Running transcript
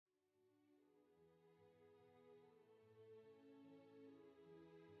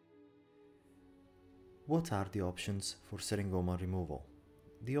What are the options for syringoma removal?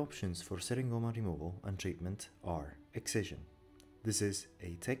 The options for syringoma removal and treatment are excision. This is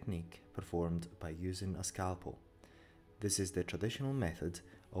a technique performed by using a scalpel. This is the traditional method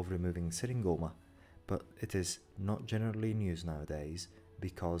of removing syringoma, but it is not generally in use nowadays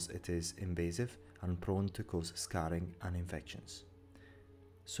because it is invasive and prone to cause scarring and infections.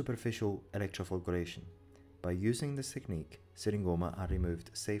 Superficial electrofulguration. By using this technique, syringoma are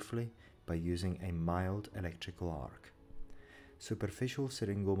removed safely by using a mild electrical arc. Superficial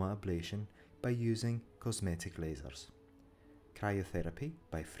syringoma ablation by using cosmetic lasers. Cryotherapy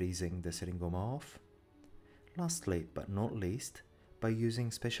by freezing the syringoma off. Lastly but not least, by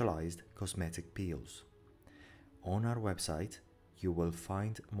using specialized cosmetic peels. On our website, you will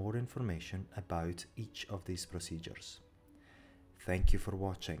find more information about each of these procedures. Thank you for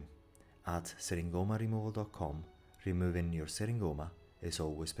watching. At syringomaremoval.com, removing your syringoma is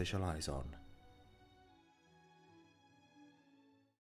all we specialize on.